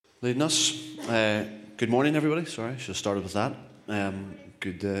leading us. Good morning, everybody. Sorry, I should have started with that.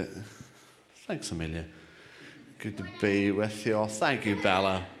 Thanks, Amelia. Good to be with you all. Thank you,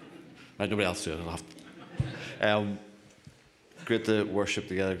 Bella. Right, nobody else do it. I'll have to. Great to worship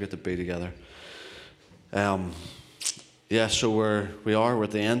together. Great to be together. So we're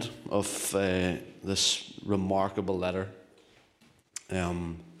at the end of this remarkable letter.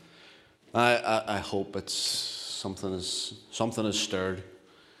 I hope it's something has stirred.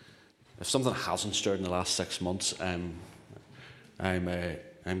 If something hasn't stirred in the last 6 months, I'm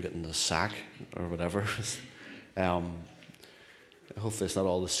getting the sack or whatever. Hopefully it's not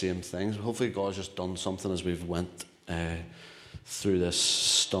all the same things. But hopefully God's just done something as we've went through this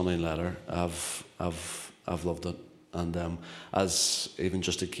stunning letter. I've loved it, and as even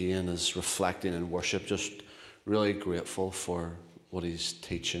just again as reflecting in worship, just really grateful for what He's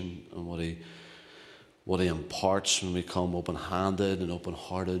teaching and what He imparts when we come open-handed and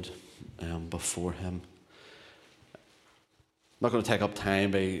open-hearted before Him. I'm not going to take up time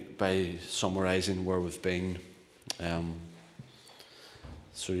by summarising where we've been,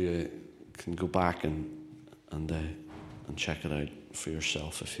 so you can go back and check it out for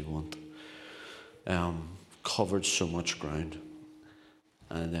yourself if you want. Covered so much ground,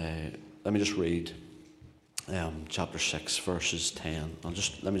 and let me just read chapter 6, verses 10.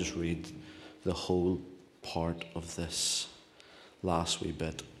 Let me just read the whole part of this last wee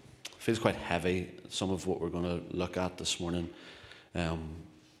bit. It feels quite heavy, some of what we're going to look at this morning.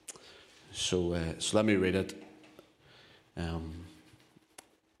 So let me read it, and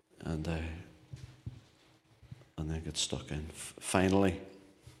then get stuck in. Finally,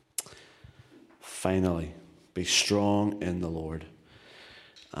 be strong in the Lord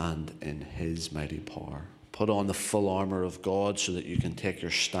and in His mighty power. Put on the full armour of God so that you can take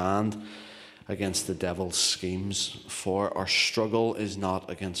your stand against the devil's schemes. For our struggle is not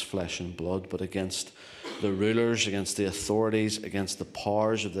against flesh and blood, but against the rulers, against the authorities, against the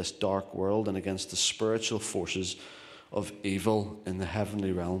powers of this dark world, and against the spiritual forces of evil in the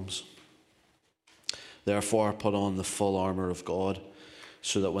heavenly realms. Therefore, put on the full armour of God,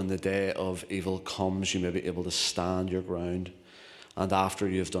 so that when the day of evil comes, you may be able to stand your ground. And after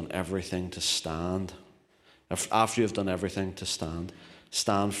you have done everything to stand,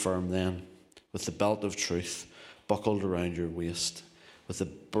 stand firm then, with the belt of truth buckled around your waist, with the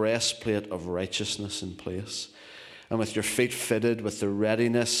breastplate of righteousness in place, and with your feet fitted with the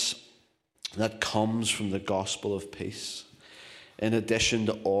readiness that comes from the gospel of peace. In addition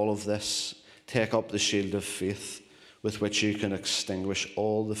to all of this, take up the shield of faith, with which you can extinguish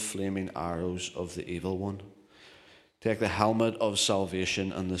all the flaming arrows of the evil one. Take the helmet of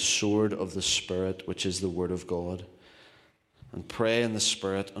salvation and the sword of the Spirit, which is the word of God. And pray in the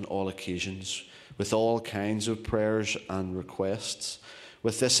Spirit on all occasions, with all kinds of prayers and requests.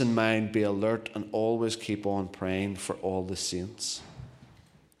 With this in mind, be alert and always keep on praying for all the saints.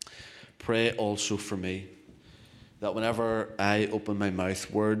 Pray also for me, that whenever I open my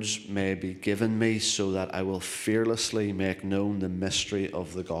mouth, words may be given me, so that I will fearlessly make known the mystery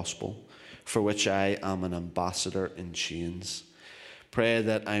of the gospel, for which I am an ambassador in chains. Pray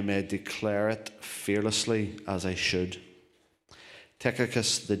that I may declare it fearlessly as I should.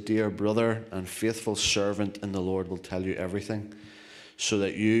 Tychicus, the dear brother and faithful servant in the Lord, will tell you everything, so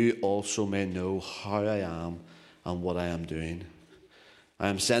that you also may know how I am and what I am doing. I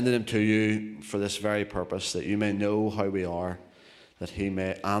am sending him to you for this very purpose, that you may know how we are, that he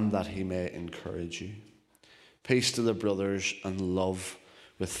may encourage you. Peace to the brothers and love,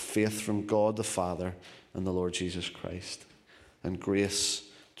 with faith from God the Father and the Lord Jesus Christ, and grace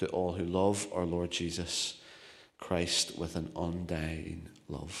to all who love our Lord Jesus Christ with an undying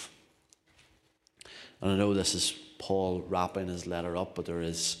love. And I know this is Paul wrapping his letter up, but there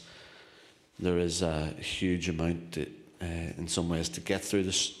is a huge amount in some ways to get through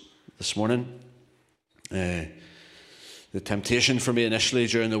this morning. The temptation for me initially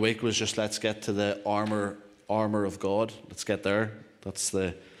during the week was just, let's get to the armor of God. Let's get there. That's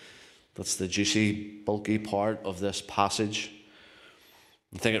the juicy, bulky part of this passage.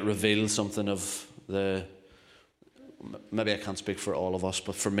 I think it reveals something of maybe I can't speak for all of us,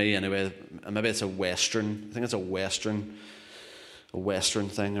 but for me anyway, maybe it's I think it's a Western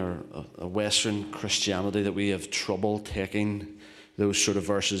thing, or a Western Christianity, that we have trouble taking those sort of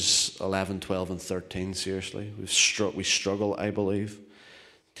verses 11, 12 and 13 seriously. We struggle, I believe,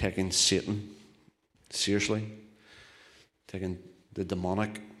 taking Satan seriously, taking the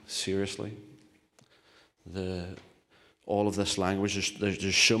demonic seriously. All of this language,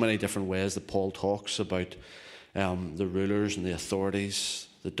 there's so many different ways that Paul talks about the rulers and the authorities,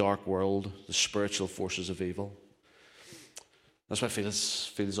 the dark world, the spiritual forces of evil. That's why it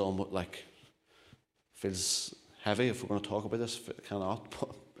feels almost like, feels heavy if we're going to talk about this. It cannot,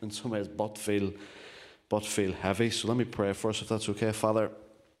 but in some ways, but feel heavy. So let me pray for us, if that's okay. Father,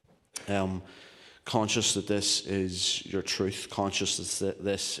 conscious that this is your truth, conscious that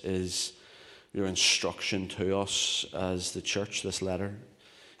this is your instruction to us as the church, this letter,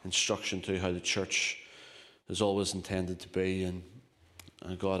 instruction to how the church is always intended to be. And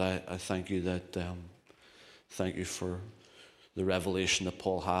God, I thank you that, thank you for the revelation that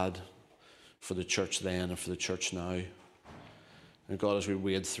Paul had for the church then and for the church now. And God, as we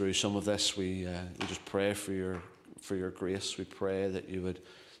wade through some of this, we just pray for your grace. We pray that you would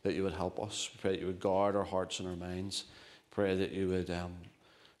help us. We pray that you would guard our hearts and our minds. Pray that you would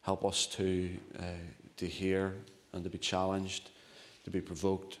help us to hear and to be challenged, to be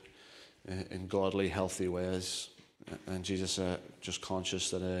provoked in godly, healthy ways. And Jesus, just conscious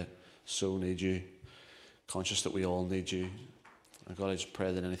that I so need you, conscious that we all need you. And God, I just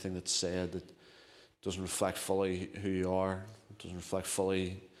pray that anything that's said that doesn't reflect fully who you are, doesn't reflect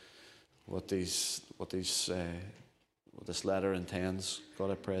fully what this letter intends.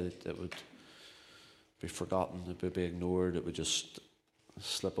 God, I pray that it would be forgotten, it would be ignored, it would just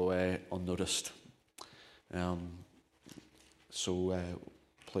slip away unnoticed. So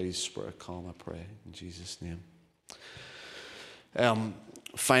please, Spirit, come, I pray, in Jesus' name.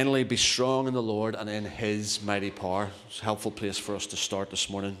 Finally, be strong in the Lord and in his mighty power. It's a helpful place for us to start this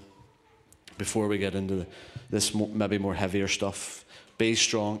morning before we get into this maybe more heavier stuff. Be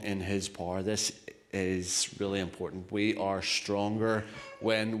strong in his power. This is really important. We are stronger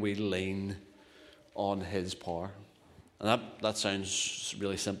when we lean on his power. And that sounds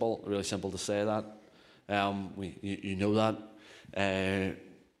really simple to say that. You know that.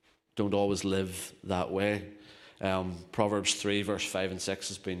 Don't always live that way. Proverbs 3 verse 5 and 6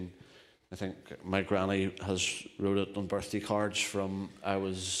 has been, I think my granny has wrote it on birthday cards from I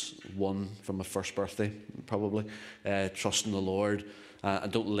was 1, from my first birthday probably. Trust in the Lord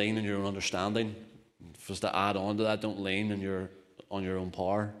and don't lean on your own understanding. If I was to add on to that, don't lean on your own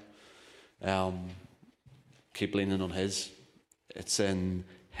power. Keep leaning on his. It's in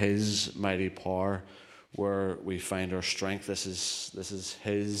his mighty power where we find our strength. This is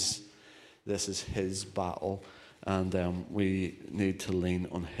his battle. And we need to lean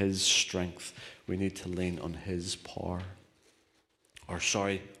on his strength. We need to lean on his power.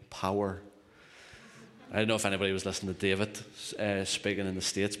 Power. I don't know if anybody was listening to David speaking in the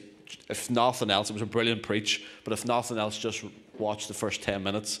States. If nothing else, it was a brilliant preach. But if nothing else, just watch the first 10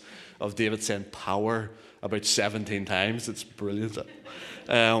 minutes of David saying power about 17 times. It's brilliant.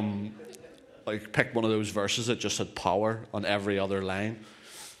 Like pick one of those verses that just had power on every other line.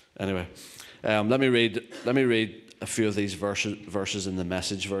 Anyway. Let me read a few of these verses in the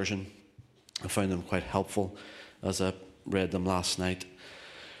Message version. I found them quite helpful as I read them last night.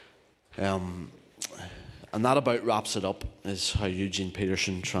 And that about wraps it up, is how Eugene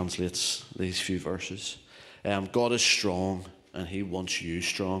Peterson translates these few verses. God is strong and he wants you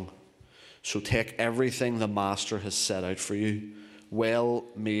strong. So take everything the Master has set out for you,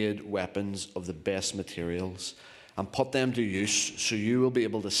 well-made weapons of the best materials, and put them to use so you will be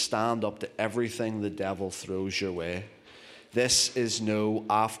able to stand up to everything the devil throws your way. This is no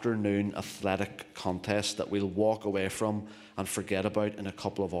afternoon athletic contest that we'll walk away from and forget about in a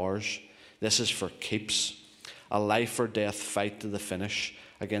couple of hours. This is for keeps. A life or death fight to the finish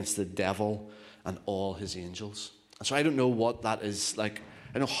against the devil and all his angels. And so I don't know what that is like.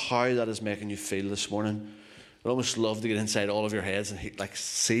 I don't know how that is making you feel this morning. I'd almost love to get inside all of your heads and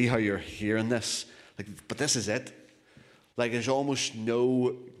see how you're hearing this. But this is it. There's almost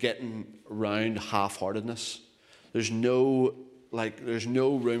no getting around half-heartedness. There's no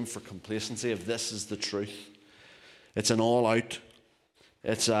room for complacency if this is the truth. It's an all-out.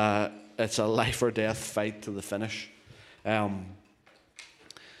 It's a life or death fight to the finish,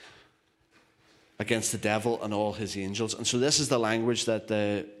 against the devil and all his angels. And so this is the language that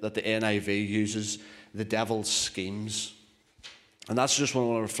the NIV uses: the devil's schemes. And that's just what I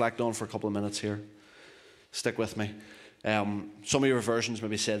want to reflect on for a couple of minutes here. Stick with me. Some of your versions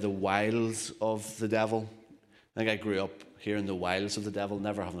maybe say the wiles of the devil. I think I grew up hearing the wiles of the devil,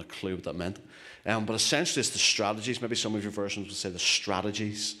 never having a clue what that meant. But essentially it's the strategies. Maybe some of your versions would say the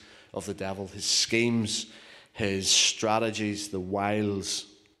strategies of the devil, his schemes, his strategies, the wiles.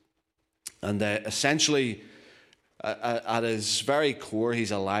 And essentially, at his very core,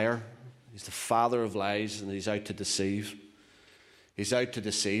 he's a liar. He's the father of lies, and he's out to deceive. He's out to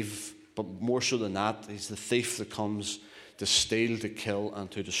deceive, but more so than that, he's the thief that comes to steal, to kill, and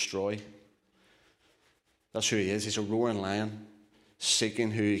to destroy. That's who he is. He's a roaring lion,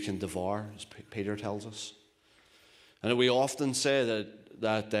 seeking who he can devour, as Peter tells us. And we often say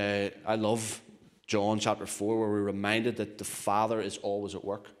that I love John chapter 4, where we're reminded that the Father is always at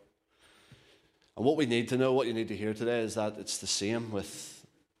work. And what we need to know, what you need to hear today, is that it's the same with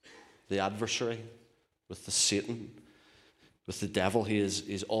the adversary, with the Satan, with the devil.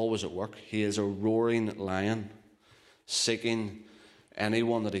 He's always at work. He is a roaring lion, seeking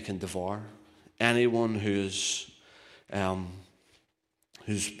anyone that he can devour, anyone who's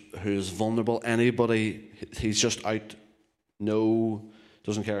vulnerable, anybody. He's just out.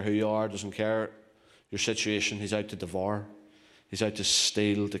 Doesn't care who you are, doesn't care your situation. He's out to devour. He's out to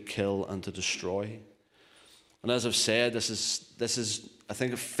steal, to kill, and to destroy. And as I've said, this is. I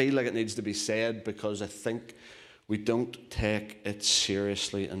feel like it needs to be said, because I think we don't take it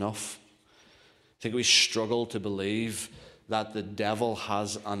seriously enough. I think we struggle to believe that the devil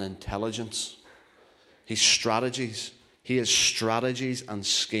has an intelligence. He has strategies and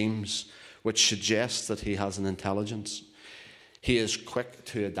schemes which suggest that he has an intelligence. He is quick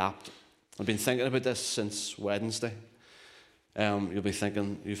to adapt. I've been thinking about this since Wednesday. You'll be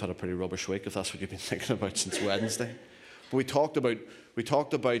thinking you've had a pretty rubbish week if that's what you've been thinking about since Wednesday. But we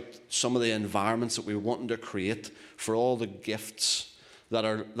talked about some of the environments that we were wanting to create for all the gifts that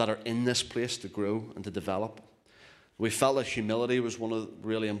are in this place to grow and to develop. We felt that humility was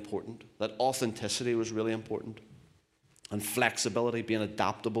really important, that authenticity was really important, and flexibility, being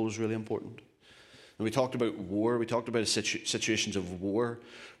adaptable, was really important. And we talked about war. We talked about situations of war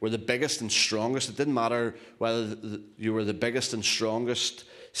where the biggest and strongest, it didn't matter whether you were the biggest and strongest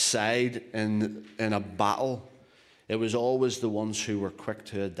side in a battle, it was always the ones who were quick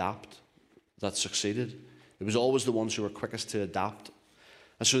to adapt that succeeded. It was always the ones who were quickest to adapt.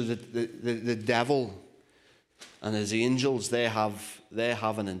 And so the devil and his angels, they have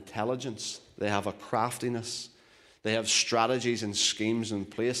an intelligence, they have a craftiness, they have strategies and schemes in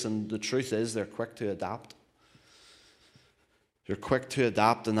place, and the truth is they're quick to adapt. They're quick to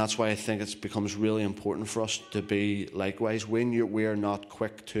adapt, and that's why I think it becomes really important for us to be likewise. When we're not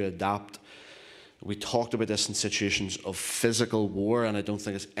quick to adapt, we talked about this in situations of physical war, and I don't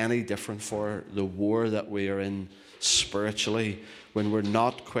think it's any different for the war that we are in spiritually. When we're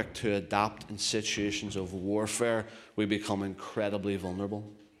not quick to adapt in situations of warfare, we become incredibly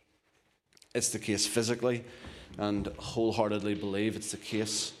vulnerable. It's the case physically, and wholeheartedly believe it's the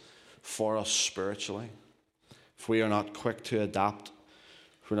case for us spiritually. If we are not quick to adapt,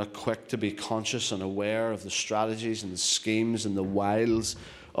 if we're not quick to be conscious and aware of the strategies and the schemes and the wiles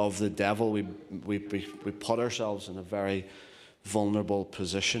of the devil, we put ourselves in a very vulnerable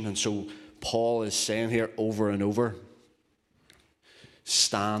position. And so Paul is saying here over and over,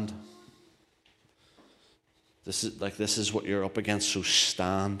 stand. This is what you're up against, so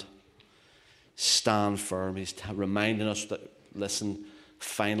stand. Stand firm. He's reminding us that, listen,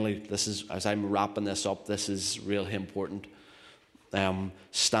 finally, this is, as I'm wrapping this up, this is really important.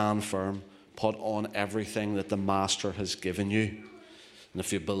 Stand firm. Put on everything that the Master has given you. And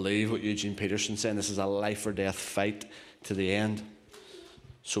if you believe what Eugene Peterson said, this is a life or death fight to the end.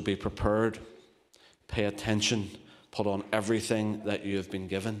 So be prepared. Pay attention. Put on everything that you have been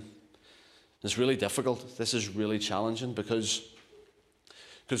given. It's really difficult. This is really challenging because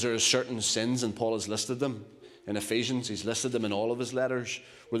there are certain sins, and Paul has listed them in Ephesians. He's listed them in all of his letters,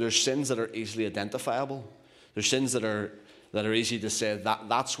 where there's sins that are easily identifiable. There's sins that are easy to say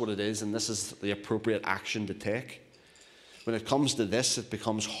that's what it is, and this is the appropriate action to take. When it comes to this, it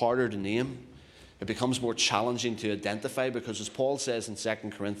becomes harder to name. It becomes more challenging to identify, because as Paul says in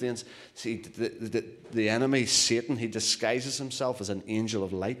 2 Corinthians, see, the enemy, Satan, he disguises himself as an angel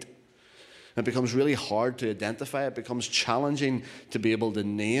of light. It becomes really hard to identify. It becomes challenging to be able to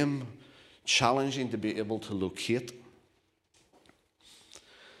name, challenging to be able to locate.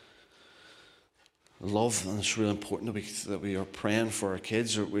 I love, and it's really important that we are praying for our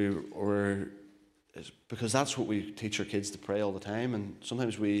kids, because that's what we teach our kids to pray all the time, and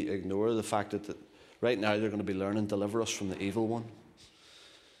sometimes we ignore the fact that right now they're going to be learning, deliver us from the evil one.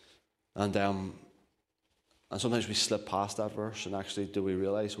 And sometimes we slip past that verse, and actually, do we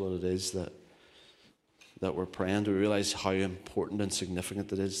realize what it is that we're praying? Do we realize how important and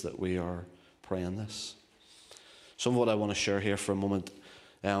significant it is that we are praying this? Some of what I want to share here for a moment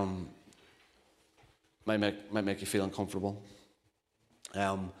might make you feel uncomfortable.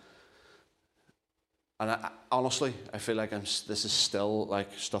 And honestly, I feel like this is still like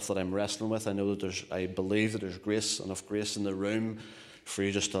stuff that I'm wrestling with. I know that I believe that there's enough grace in the room for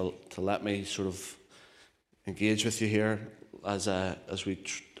you just to let me sort of engage with you here as I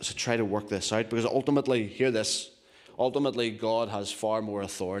try to work this out. Because ultimately, hear this, ultimately God has far more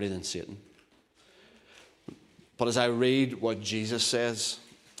authority than Satan. But as I read what Jesus says,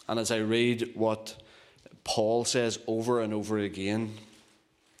 and as I read what Paul says over and over again,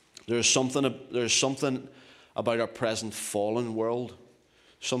 there's something about our present fallen world,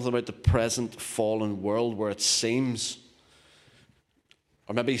 something about the present fallen world where it seems,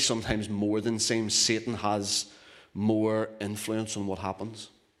 or maybe sometimes more than seems, Satan has more influence on what happens.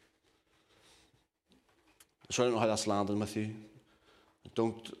 So I don't know how that's landing with you.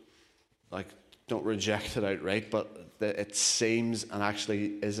 Don't reject it outright, but it seems, and actually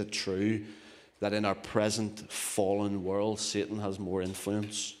is it true, that in our present fallen world, Satan has more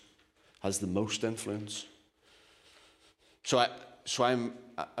influence, has the most influence. So I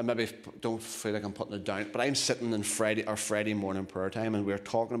maybe don't feel like I'm putting it down, but I'm sitting in our Friday morning prayer time, and we're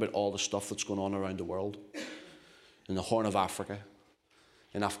talking about all the stuff that's going on around the world, in the Horn of Africa,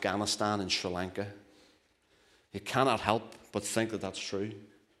 in Afghanistan, in Sri Lanka. You cannot help but think that that's true.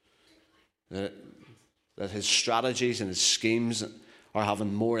 That his strategies and his schemes are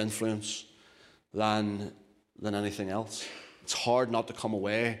having more influence than anything else. It's hard not to come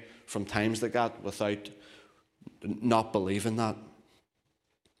away from times like that without not believing that.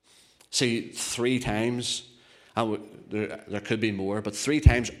 See, 3 times, and there could be more, but 3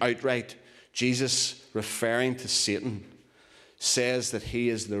 times outright, Jesus, referring to Satan, says that he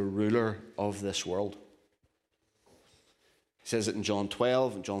is the ruler of this world. He says it in John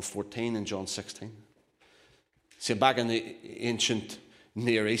 12, in John 14, and John 16. See, back in the ancient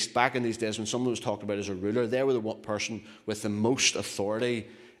Near East, back in these days when someone was talked about as a ruler, they were the one person with the most authority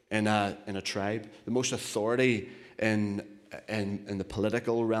in a tribe, the most authority in the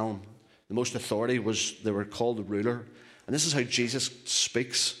political realm. The most authority they were called the ruler. And this is how Jesus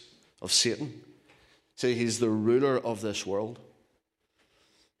speaks of Satan. See, he's the ruler of this world.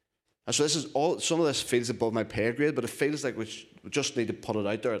 And so some of this feels above my pay grade, but it feels like we just need to put it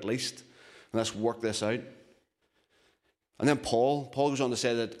out there at least. And let's work this out. And then Paul goes on to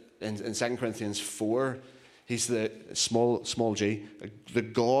say that in 2 Corinthians 4, he's the small g, the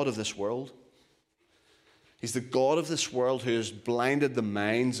God of this world. He's the God of this world who has blinded the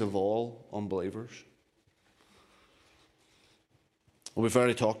minds of all unbelievers. And we've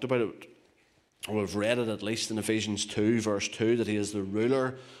already talked about it, or we've read it at least in Ephesians 2, verse 2, that he is the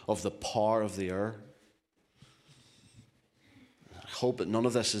ruler of the power of the air. I hope that none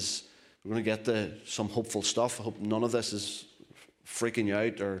of this is, we're going to get to some hopeful stuff. I hope none of this is freaking you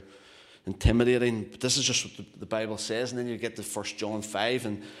out or intimidating. But this is just what the Bible says. And then you get to 1 John 5.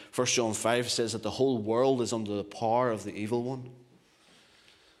 And 1 John 5 says that the whole world is under the power of the evil one.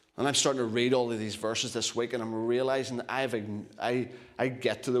 And I'm starting to read all of these verses this week, and I'm realizing that I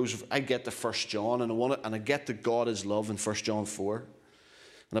get to those. I get to 1 John, and I get to God is love in 1 John 4.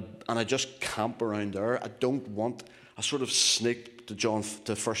 And I just camp around there. I sort of sneak to 1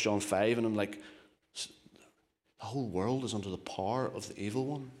 John 5, and I'm like, the whole world is under the power of the evil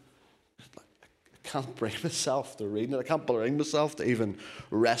one. I can't bring myself to reading it. I can't bring myself to even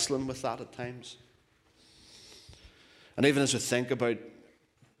wrestling with that at times. And even as we think about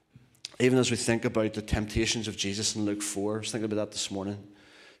the temptations of Jesus in Luke 4, I was thinking about that this morning.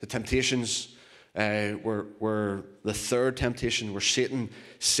 The temptations were the third temptation where Satan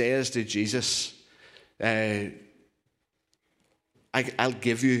says to Jesus, I'll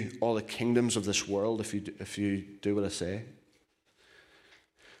give you all the kingdoms of this world if you do what I say.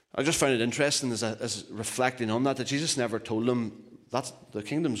 I just found it interesting as reflecting on that Jesus never told them that the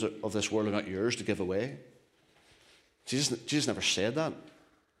kingdoms of this world are not yours to give away. Jesus never said that.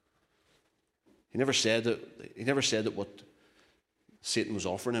 He never said that what Satan was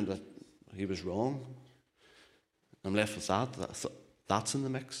offering him, that he was wrong. I'm left with that. That's in the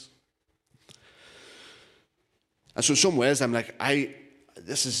mix. And so in some ways I'm like,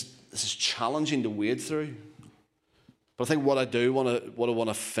 this is challenging to wade through. But I think what I want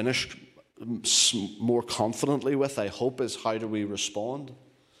to finish more confidently with, I hope, is how do we respond?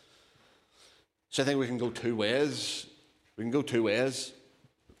 So I think we can go 2 ways. We can go 2 ways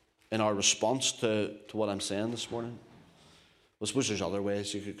in our response to what I'm saying this morning. I suppose there's other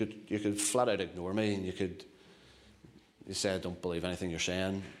ways. You could flat out ignore me, and you say I don't believe anything you're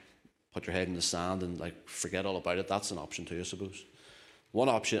saying. Put your head in the sand and forget all about it. That's an option too, I suppose. One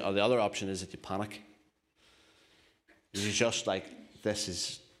option, or the other option, is that you panic. You're just this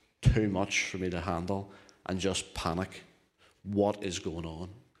is too much for me to handle, and just panic. What is going on?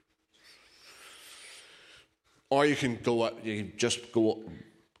 Or you can just go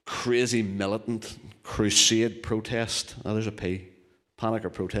crazy militant crusade protest. Oh, there's a P. Panic or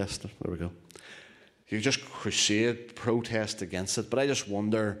protest. There we go. You just crusade protest against it. But I just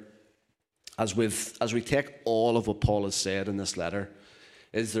wonder, as we take all of what Paul has said in this letter,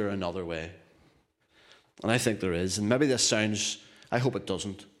 is there another way? And I think there is. And maybe this sounds, I hope it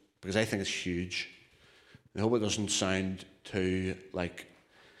doesn't, because I think it's huge. I hope it doesn't sound too like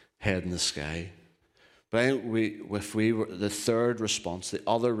head in the sky. But I think the third response, the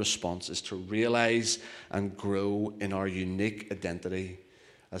other response, is to realize and grow in our unique identity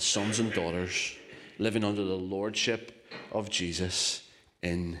as sons and daughters living under the lordship of Jesus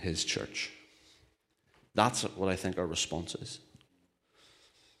in his church. That's what I think our response is.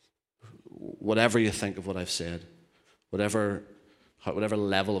 Whatever you think of what I've said, whatever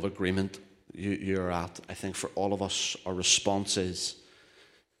level of agreement you're at, I think for all of us, our response is,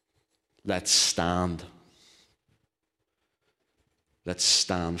 let's stand. Let's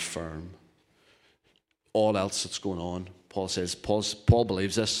stand firm. All else that's going on, Paul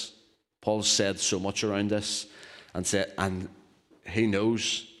believes this. Paul said so much around this, and he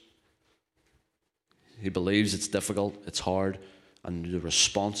knows, he believes it's difficult, it's hard, and the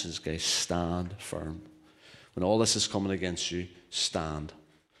response is, guys, stand firm. When all this is coming against you, stand.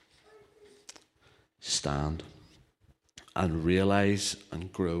 Stand. And realize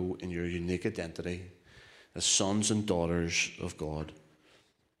and grow in your unique identity as sons and daughters of God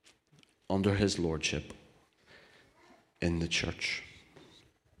under his lordship in the church.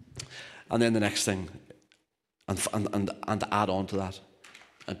 And then the next thing, and to add on to that,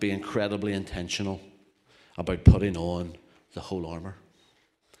 and be incredibly intentional about putting on the whole armour.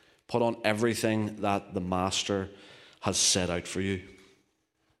 Put on everything that the Master has set out for you.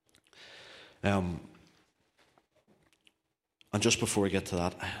 And just before we get to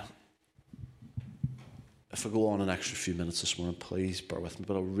that, if I go on an extra few minutes this morning, please bear with me,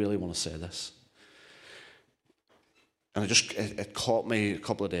 but I really want to say this. And it caught me a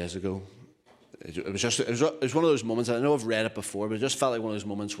couple of days ago. It was one of those moments, I know I've read it before, but it just felt like one of those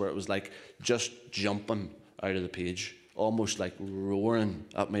moments where it was like just jumping out of the page, almost like roaring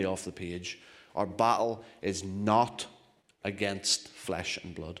at me off the page. Our battle is not against flesh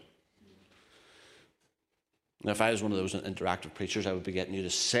and blood. Now, if I was one of those interactive preachers, I would be getting you to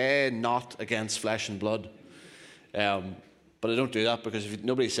say not against flesh and blood. But I don't do that, because if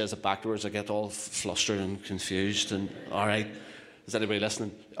nobody says it backwards, I get all flustered and confused. And all right, is anybody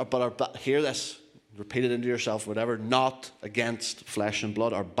listening? But hear this, repeat it into yourself, whatever. Not against flesh and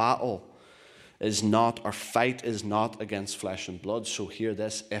blood. Our battle is not, our fight is not against flesh and blood. So hear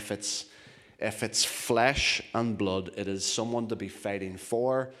this: if it's flesh and blood, it is someone to be fighting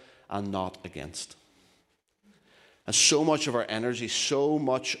for and not against. And so much of our energy, so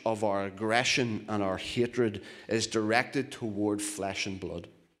much of our aggression and our hatred is directed toward flesh and blood.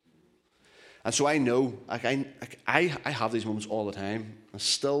 And so I know, I have these moments all the time. I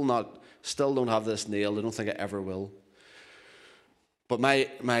still don't have this nailed. I don't think I ever will. But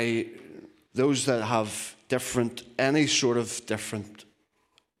those that have any sort of different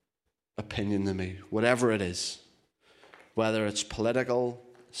opinion than me, whatever it is, whether it's political,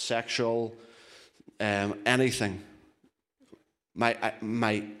 sexual, anything, my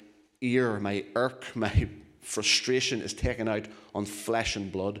irk, my frustration is taken out on flesh and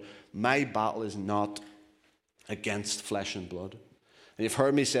blood. My battle is not against flesh and blood. And you've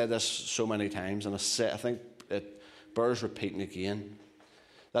heard me say this so many times, and I think it bears repeating again,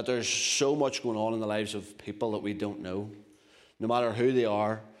 that there's so much going on in the lives of people that we don't know. No matter who they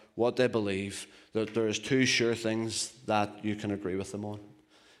are, what they believe, that there's two sure things that you can agree with them on.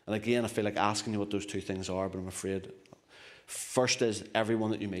 And again, I feel like asking you what those two things are, but I'm afraid. First is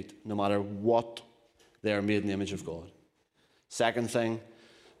everyone that you meet, no matter what, they are made in the image of God. Second thing,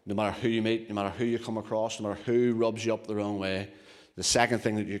 no matter who you meet, no matter who you come across, no matter who rubs you up the wrong way, the second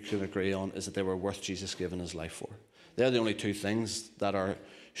thing that you can agree on is that they were worth Jesus giving his life for. They're the only two things that are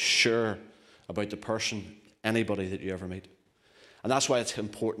sure about the person, anybody that you ever meet. And that's why it's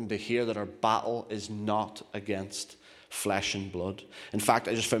important to hear that our battle is not against flesh and blood. In fact,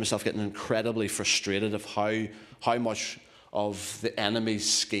 I just found myself getting incredibly frustrated of how much of the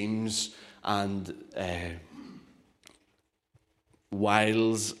enemy's schemes and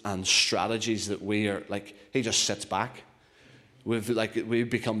wiles and strategies that we are like, he just sits back. We've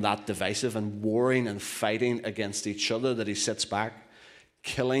become that divisive and warring and fighting against each other that he sits back,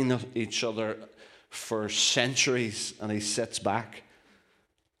 killing each other for centuries, and he sits back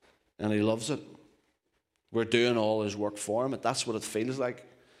and he loves it. We're doing all his work for him. That's what it feels like.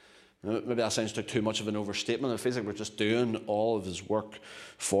 Maybe that sounds like too much of an overstatement. It feels like we're just doing all of his work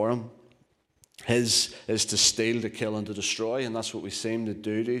for him. His is to steal, to kill, and to destroy, and that's what we seem to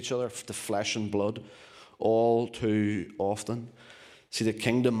do to each other, to flesh and blood, all too often. See, the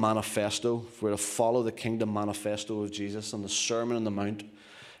kingdom manifesto, if we're to follow the kingdom manifesto of Jesus and the Sermon on the Mount,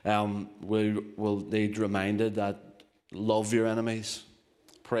 we'll need reminded that love your enemies,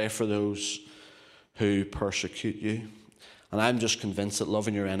 pray for those who persecute you. And I'm just convinced that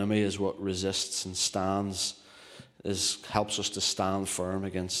loving your enemy is what resists and helps us to stand firm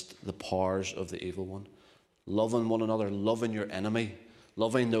against the powers of the evil one. Loving one another, loving your enemy,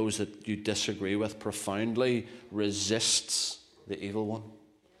 loving those that you disagree with profoundly resists the evil one.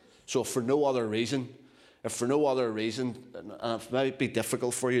 So if for no other reason, and it might be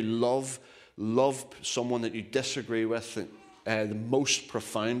difficult for you, love someone that you disagree with the most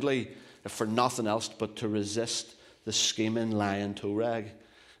profoundly, if for nothing else but to resist the scheming, lying toe rag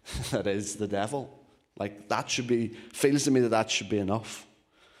that is the devil. Like, feels to me that should be enough.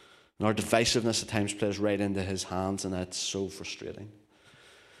 And our divisiveness at times plays right into his hands, and that's so frustrating.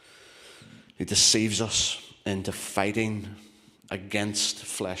 He deceives us into fighting against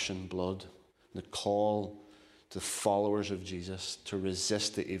flesh and blood. The call to followers of Jesus to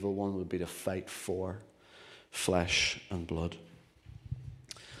resist the evil one would be to fight for flesh and blood.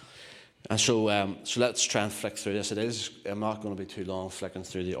 And so let's try and flick through this. I'm not going to be too long flicking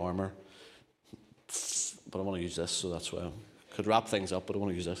through the armour, but I want to use this, so that's why I could wrap things up, but I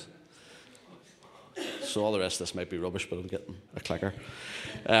want to use this. So all the rest of this might be rubbish, but I'll get a clicker.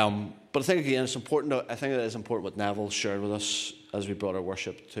 But I think, again, it's important. I think it is important what Neville shared with us as we brought our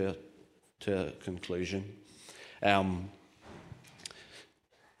worship to a conclusion. Because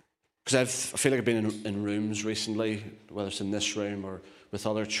I feel like I've been in rooms recently, whether it's in this room or with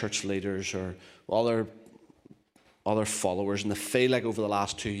other church leaders or other followers, and they feel like over the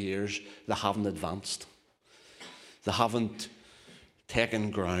last 2 years they haven't advanced. They haven't taken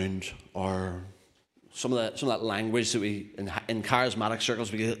ground, or some of that language that we, in charismatic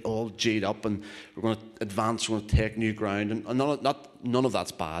circles, we get all G'd up and we're going to advance, we're going to take new ground. And none of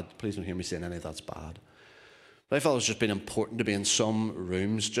that's bad. Please don't hear me saying any of that's bad. But I felt it's just been important to be in some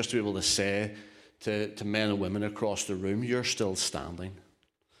rooms, just to be able to say to men and women across the room, you're still standing.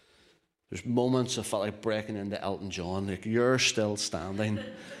 There's moments I felt like breaking into Elton John, like, you're still standing.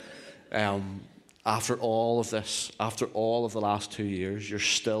 After all of this, after all of the last 2 years, you're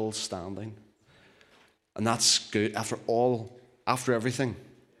still standing. And that's good. After everything,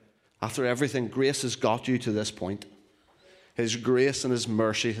 grace has got you to this point. His grace and his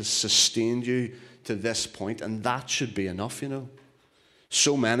mercy has sustained you to this point, and that should be enough, you know.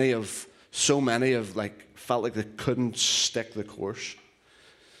 So many have felt like they couldn't stick the course.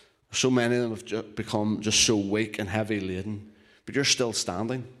 So many of them have become just so weak and heavy laden, but you're still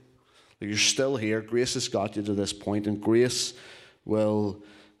standing. You're still here. Grace has got you to this point, and grace will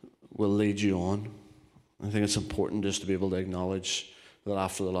lead you on. I think it's important just to be able to acknowledge that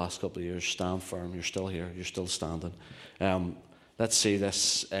after the last couple of years, stand firm. You're still here. You're still standing. Let's see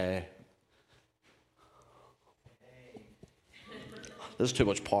this. This is too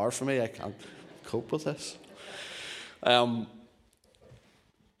much power for me. I can't cope with this.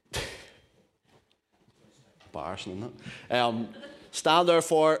 Embarrassing, isn't it? Stand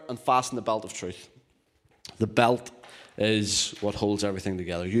therefore and fasten the belt of truth. The belt is what holds everything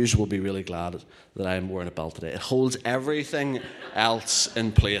together. You will be really glad that I am wearing a belt today. It holds everything else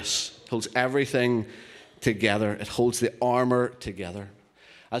in place. It holds everything together. It holds the armour together.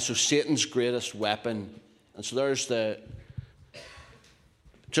 And so Satan's greatest weapon, and so there's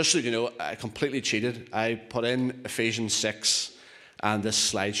just so you know, I completely cheated. I put in Ephesians 6 and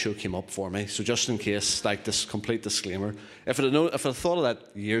this slideshow came up for me. So just in case, like, this complete disclaimer. If I'd thought of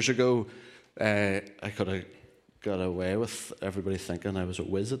that years ago, I could have got away with everybody thinking I was a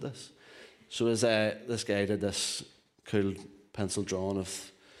whiz at this. So as this guy did this cool pencil drawing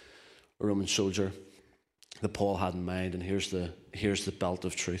of a Roman soldier that Paul had in mind, and here's the belt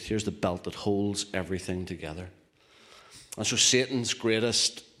of truth. Here's the belt that holds everything together. And so Satan's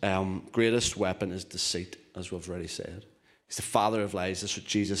greatest weapon is deceit, as we've already said. He's the father of lies. That's what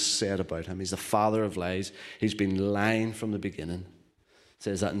Jesus said about him. He's the father of lies. He's been lying from the beginning. It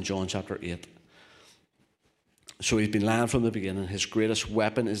says that in John chapter 8. So he's been lying from the beginning. His greatest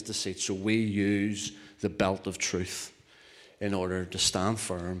weapon is deceit. So we use the belt of truth in order to stand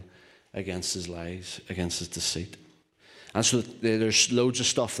firm against his lies, against his deceit. And so there's loads of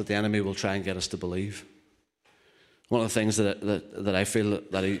stuff that the enemy will try and get us to believe. One of the things that I feel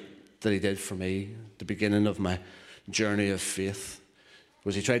that he did for me, the beginning of my journey of faith,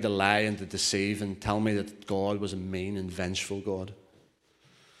 was he tried to lie and to deceive and tell me that God was a mean and vengeful God.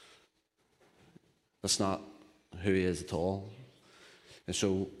 That's not who he is at all. And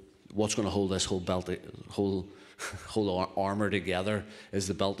so what's going to hold this whole armor together is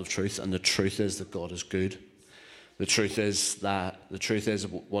the belt of truth, and the truth is that God is good. The truth is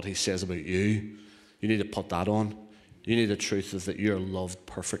what he says about you. You need to put that on. You need the truth is that you're loved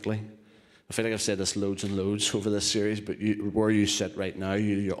perfectly. I feel like I've said this loads and loads over this series, but where you sit right now,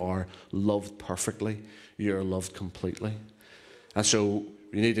 you are loved perfectly. You're loved completely. And so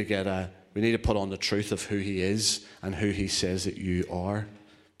we need to put on the truth of who he is and who he says that you are.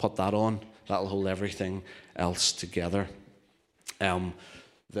 Put that on. That'll hold everything else together.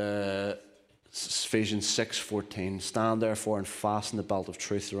 The Ephesians 6:14, stand therefore and fasten the belt of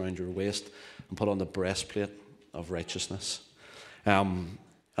truth around your waist and put on the breastplate of righteousness. And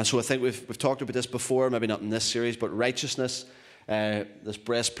so I think we've talked about this before, maybe not in this series, but righteousness, this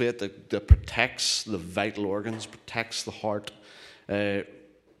breastplate that protects the vital organs, protects the heart.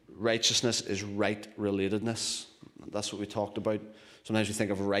 Righteousness is right relatedness. That's what we talked about. Sometimes we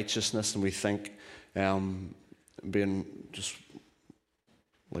think of righteousness and we think being just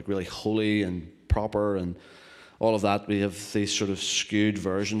like really holy and proper and all of that. We have these sort of skewed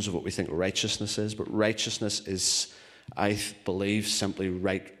versions of what we think righteousness is, but righteousness is, I believe, simply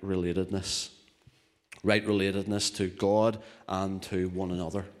right relatedness. Right relatedness to God and to one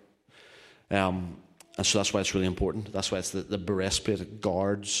another. And so that's why it's really important. That's why it's the breastplate. It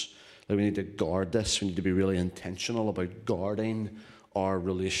guards. That we need to guard this. We need to be really intentional about guarding our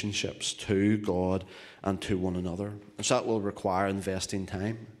relationships to God and to one another. And so that will require investing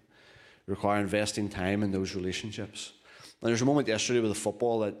time. Require investing time in those relationships. And there's a moment yesterday with the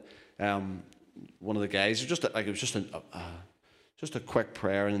football that one of the guys, it was just a quick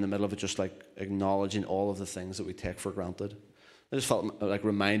prayer, and in the middle of it, just like acknowledging all of the things that we take for granted. I just felt like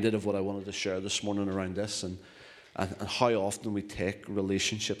reminded of what I wanted to share this morning around this, and how often we take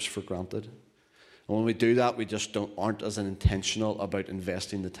relationships for granted. And when we do that, we just aren't as intentional about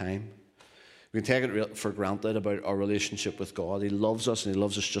investing the time. We can take it for granted about our relationship with God. He loves us, and he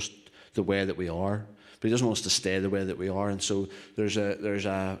loves us just the way that we are. But he doesn't want us to stay the way that we are. And so there's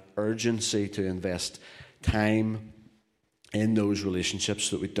a urgency to invest time in those relationships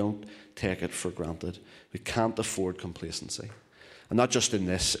so that we don't take it for granted. We can't afford complacency. And not just in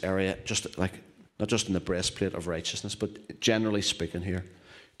this area, not just in the breastplate of righteousness, but generally speaking here,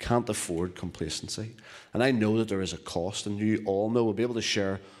 can't afford complacency. And I know that there is a cost, and you all know, we'll be able to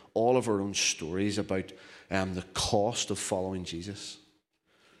share all of our own stories about the cost of following Jesus.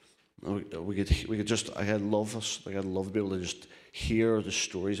 I'd love to be able to just hear the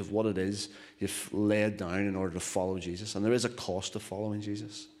stories of what it is you've laid down in order to follow Jesus. And there is a cost of following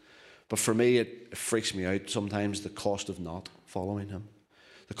Jesus. But for me, it freaks me out sometimes, the cost of not following him.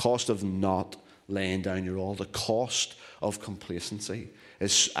 The cost of not laying down your all. The cost of complacency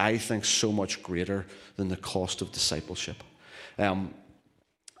is, I think, so much greater than the cost of discipleship.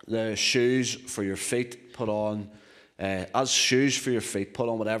 The shoes for your feet, put on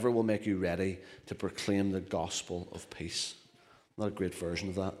whatever will make you ready to proclaim the gospel of peace. Not a great version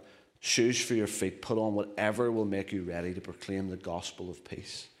of that. Shoes for your feet, put on whatever will make you ready to proclaim the gospel of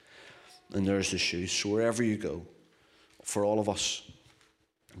peace. And there's the shoes. So wherever you go, for all of us,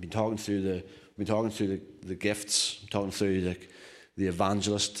 I've been talking through the gifts, I'm talking through the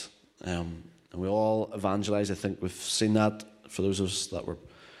evangelist, and we all evangelize. I think we've seen that for those of us that were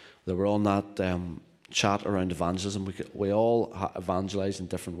on that chat around evangelism. We all evangelize in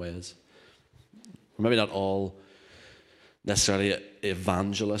different ways. We're maybe not all necessarily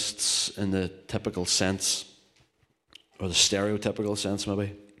evangelists in the typical sense, or the stereotypical sense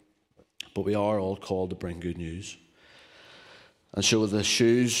maybe, but we are all called to bring good news. And so the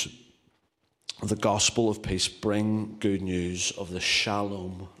shoes of the gospel of peace bring good news of the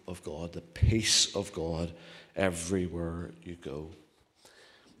shalom of God, the peace of God everywhere you go.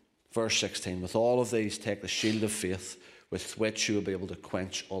 Verse 16, with all of these take the shield of faith with which you will be able to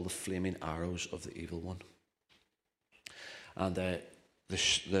quench all the flaming arrows of the evil one. And the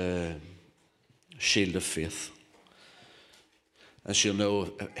shield of faith. As you'll know,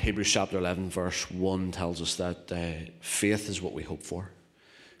 Hebrews chapter 11 verse 1 tells us that faith is what we hope for.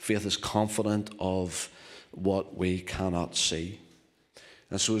 Faith is confident of what we cannot see.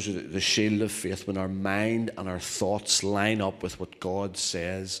 And so is the shield of faith when our mind and our thoughts line up with what God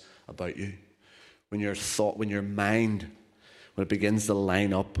says about you. When your mind begins to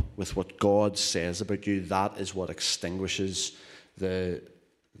line up with what God says about you, that is what extinguishes the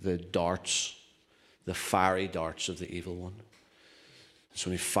darts, the fiery darts of the evil one. So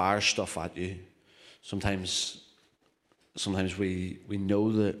when he fires stuff at you, sometimes we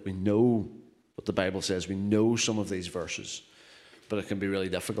know what the Bible says. We know some of these verses, but it can be really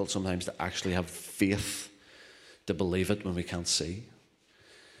difficult sometimes to actually have faith to believe it when we can't see.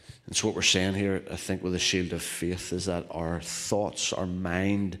 And so what we're saying here, I think, with the shield of faith is that our thoughts, our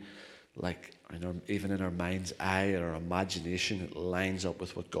mind, even in our mind's eye, our imagination, it lines up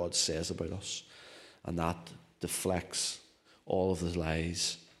with what God says about us. And that deflects all of the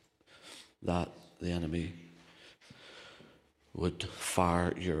lies that the enemy would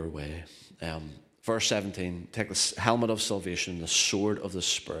fire your way. Verse 17, take the helmet of salvation, the sword of the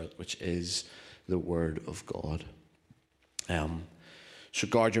Spirit, which is the word of God. So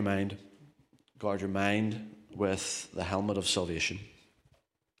guard your mind. Guard your mind with the helmet of salvation.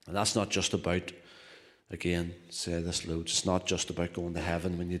 And that's not just about, again, say this loads, it's not just about going to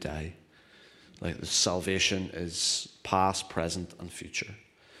heaven when you die. Like, salvation is past, present, and future.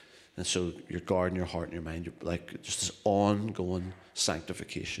 And so you're guarding your heart and your mind. You're like just this ongoing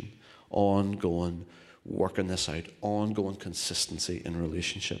sanctification, ongoing working this out, ongoing consistency in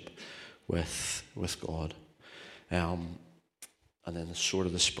relationship with God. And then the sword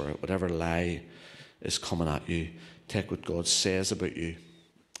of the Spirit, whatever lie is coming at you, take what God says about you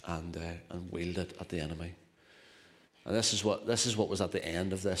and wield it at the enemy. And this is what was at the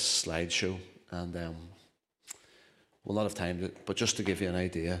end of this slideshow. And we'll not have time, but just to give you an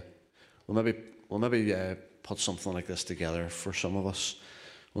idea, we'll maybe put something like this together for some of us.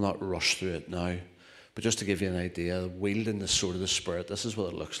 We'll not rush through it now, but just to give you an idea, wielding the sword of the Spirit, this is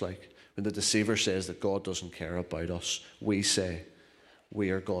what it looks like. When the deceiver says that God doesn't care about us, we say we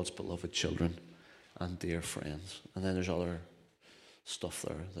are God's beloved children and dear friends. And then there's other stuff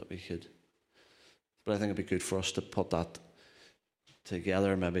there that we could. But I think it'd be good for us to put that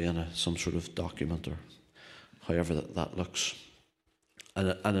together, maybe in some sort of document or however that looks.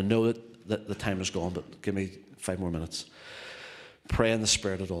 And I know that the time is gone, but give me 5 more minutes. Pray in the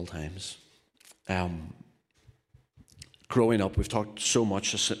Spirit at all times. Growing up, we've talked so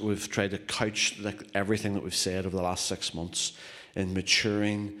much, we've tried to couch everything that we've said over the last 6 months in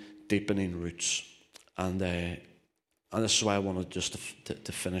maturing, deepening roots. And this is why I wanted just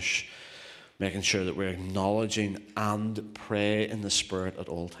to finish, making sure that we're acknowledging and pray in the Spirit at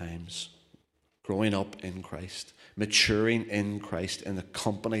all times. Growing up in Christ, maturing in Christ in the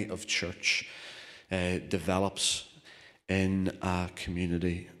company of church, develops in a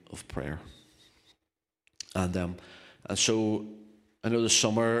community of prayer. And so I know this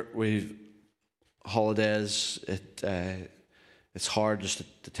summer we've holidays. It's hard just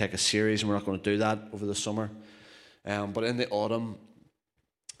to take a series, and we're not going to do that over the summer. But in the autumn,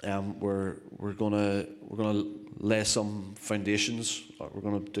 we're going to lay some foundations. We're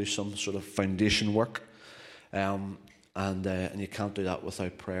going to do some sort of foundation work, and you can't do that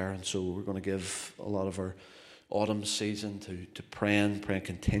without prayer. And so we're going to give a lot of our autumn season to praying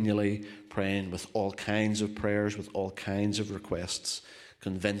continually, praying with all kinds of prayers, with all kinds of requests,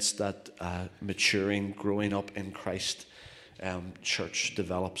 convinced that maturing, growing up in Christ, church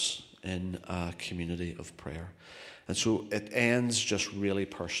develops in a community of prayer. And so it ends just really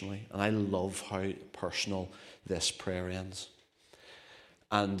personally, and I love how personal this prayer ends.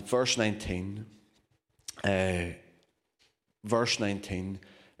 And verse 19,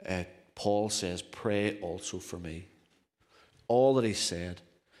 Paul says, pray also for me. All that he said,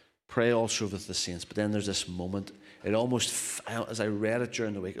 pray also with the saints. But then there's this moment, it almost, as I read it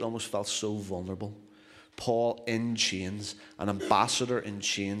during the week, it almost felt so vulnerable. Paul in chains, an ambassador in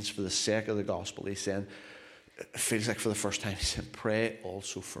chains for the sake of the gospel. He's saying, it feels like for the first time, he said, pray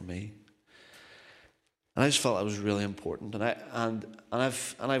also for me. And I just felt that was really important. And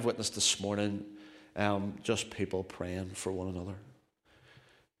I've witnessed this morning just people praying for one another.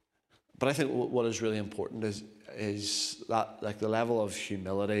 But I think what is really important is that, like, the level of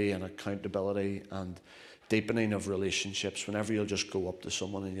humility and accountability and deepening of relationships. Whenever you'll just go up to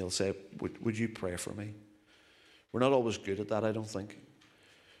someone and you'll say, "Would you pray for me?" We're not always good at that, I don't think.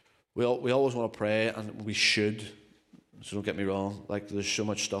 We always want to pray, and we should. So don't get me wrong. Like, there's so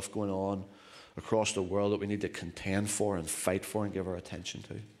much stuff going on across the world that we need to contend for and fight for and give our attention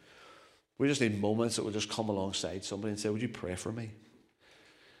to. We just need moments that will just come alongside somebody and say, "Would you pray for me?"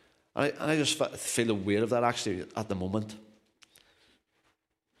 And I just feel the weight of that actually at the moment.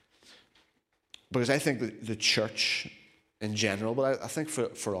 Because I think the church in general, but I think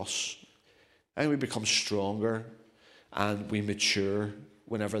for us, I think we become stronger and we mature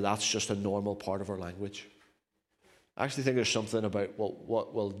whenever that's just a normal part of our language. I actually think there's something about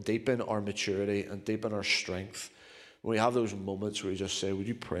what will deepen our maturity and deepen our strength when we have those moments where we just say, "Would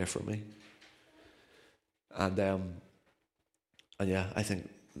you pray for me?" And yeah, I think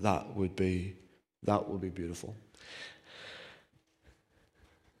that would be beautiful.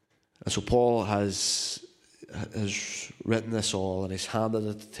 And so Paul has written this all, and he's handed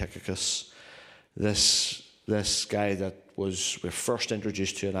it to Tychicus, this guy that we're first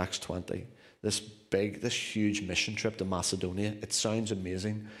introduced to in Acts 20. This huge mission trip to Macedonia. It sounds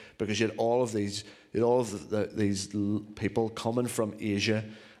amazing because you had all of these people coming from Asia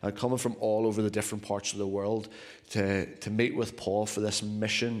and coming from all over the different parts of the world to meet with Paul for this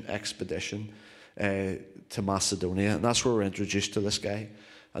mission expedition to Macedonia. And that's where we're introduced to this guy.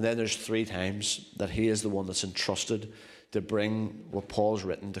 And then there's 3 times that he is the one that's entrusted to bring what Paul's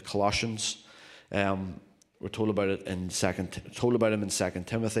written to Colossians. We're told about it in him in 2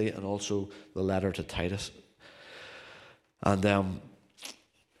 Timothy, and also the letter to Titus. And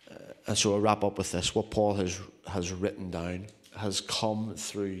so I'll wrap up with this. What Paul has written down has come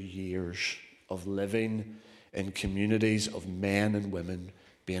through years of living in communities of men and women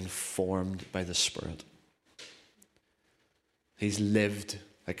being formed by the Spirit. He's lived,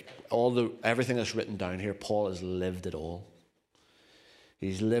 like everything that's written down here, Paul has lived it all.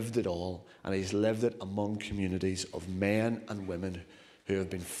 He's lived it all, and he's lived it among communities of men and women who have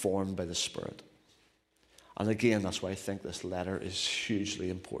been formed by the Spirit. And again, that's why I think this letter is hugely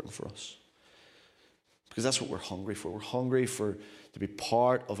important for us. Because that's what we're hungry for. We're hungry to be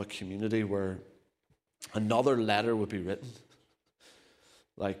part of a community where another letter would be written.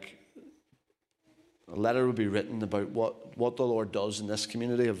 Like, a letter would be written about what the Lord does in this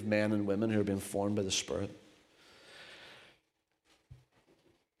community of men and women who are being formed by the Spirit.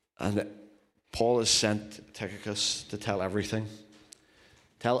 And Paul has sent Tychicus to tell everything.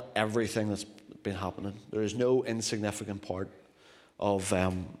 Tell everything that's been happening. There is no insignificant part of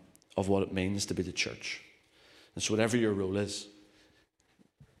what it means to be the church. And so whatever your role is,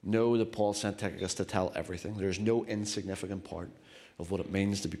 know that Paul sent Tychicus to tell everything. There is no insignificant part of what it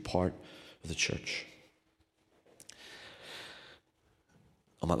means to be part of the church.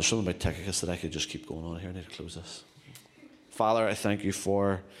 Oh man, there's something about Tychicus that I could just keep going on here. I need to close this. Father, I thank you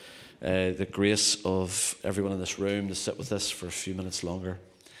for the grace of everyone in this room to sit with us for a few minutes longer.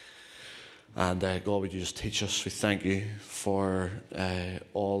 And God, would you just teach us? We thank you for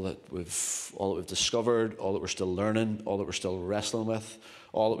all that we've discovered, all that we're still learning, all that we're still wrestling with,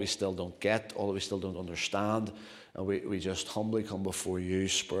 all that we still don't get, all that we still don't understand. And we just humbly come before you,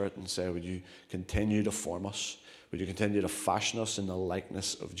 Spirit, and say, would you continue to form us? Would you continue to fashion us in the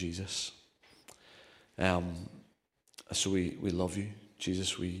likeness of Jesus? So we love you,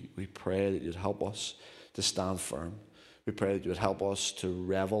 Jesus. We pray that you'd help us to stand firm. We pray that you would help us to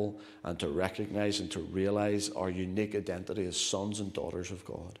revel and to recognize and to realize our unique identity as sons and daughters of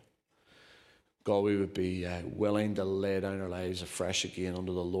God. God, we would be willing to lay down our lives afresh again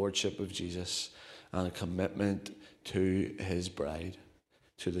under the lordship of Jesus and a commitment to his bride,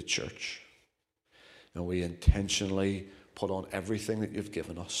 to the church. And we intentionally put on everything that you've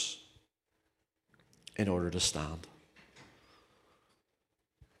given us in order to stand.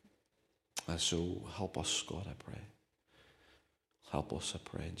 And so help us, God, I pray. Help us, I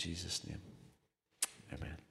pray, in Jesus' name. Amen.